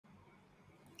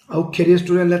Okay, dear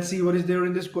student, let's see what is there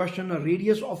in this question. A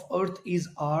radius of Earth is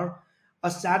r. A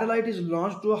satellite is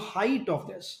launched to a height of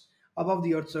this above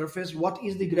the Earth's surface. What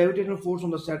is the gravitational force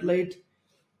on the satellite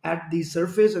at the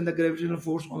surface and the gravitational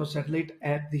force on the satellite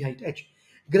at the height h?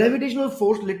 Gravitational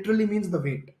force literally means the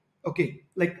weight. Okay,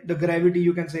 like the gravity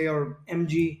you can say or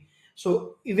mg.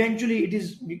 So eventually it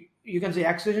is you can say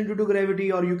acceleration due to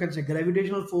gravity or you can say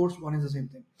gravitational force. One is the same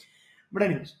thing. But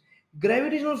anyways,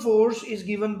 gravitational force is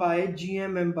given by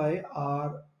gmm by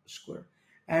r square.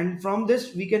 And from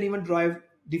this, we can even derive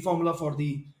the formula for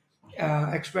the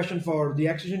expression for the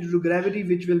acceleration due to gravity,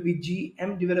 which will be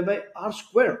gm divided by r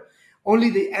square.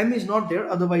 Only the m is not there,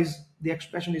 otherwise the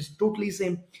expression is totally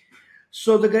same.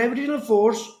 So the gravitational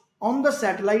force on the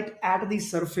satellite at the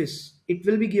surface, it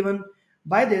will be given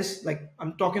by this, like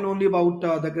I'm talking only about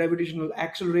the gravitational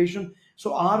acceleration.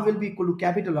 So r will be equal to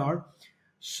capital R.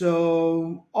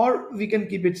 So, or we can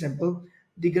keep it simple.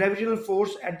 The gravitational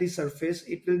force at the surface,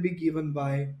 it will be given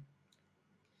by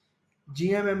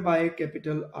gmm by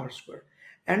capital R square.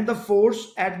 And the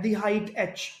force at the height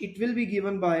h, it will be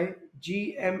given by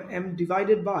gmm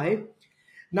divided by,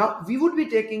 now we would be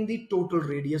taking the total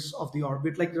radius of the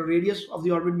orbit. Like the radius of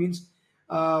the orbit means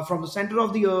from the center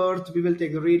of the earth, we will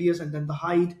take the radius and then the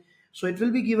height. So it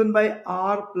will be given by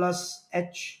r plus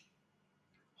h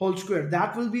whole square.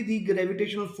 That will be the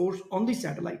gravitational force on the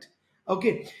satellite.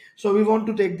 Okay, so we want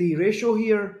to take the ratio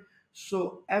here.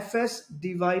 So fs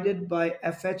divided by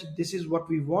fh, this is what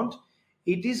we want.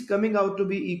 It is coming out to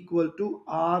be equal to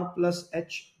r plus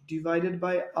h divided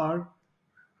by r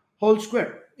whole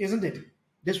square, isn't it?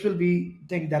 This will be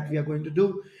thing that we are going to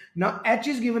do. Now h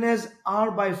is given as r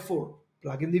by 4.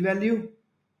 Plug in the value.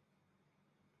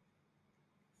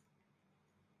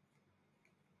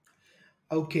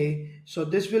 Okay, so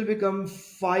this will become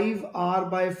 5r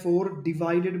by 4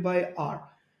 divided by r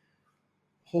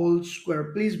whole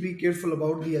square. Please be careful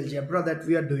about the algebra that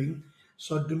we are doing.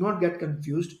 So do not get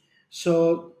confused.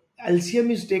 So LCM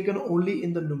is taken only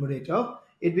in the numerator.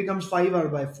 It becomes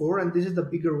 5r by 4 and this is the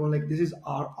bigger one, like this is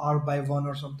r by 1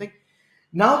 or something.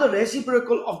 Now the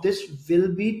reciprocal of this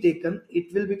will be taken.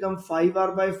 It will become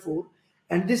 5r by 4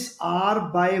 and this r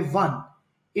by 1,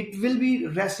 it will be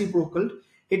reciprocal.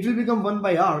 It will become 1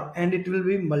 by r and it will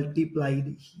be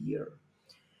multiplied here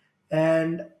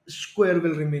and square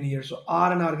will remain here. So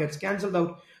r and r gets cancelled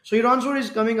out. So your answer is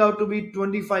coming out to be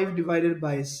 25 divided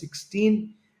by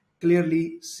 16.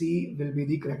 Clearly C will be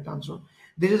the correct answer.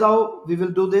 This is how we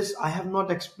will do this. I have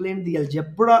not explained the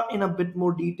algebra in a bit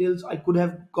more details. I could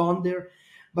have gone there.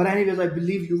 But anyways, I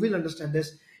believe you will understand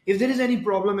this. If there is any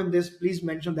problem in this, please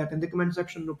mention that in the comment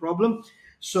section, no problem.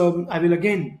 So I will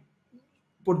again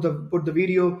put the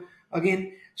video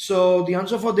again. So the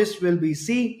answer for this will be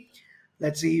C.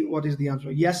 Let's see what is the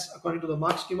answer. Yes, according to the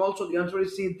mark scheme also, the answer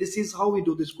is C. This is how we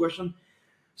do this question.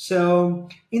 So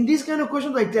in these kind of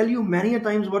questions, I tell you many a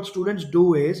times what students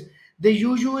do is they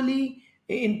usually,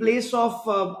 in place of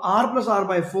r plus r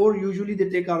by 4, usually they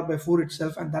take r by 4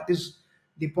 itself, and that is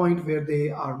the point where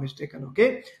they are mistaken.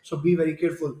 Okay, so be very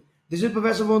careful. This is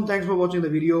Professor Von. Thanks for watching the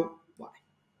video.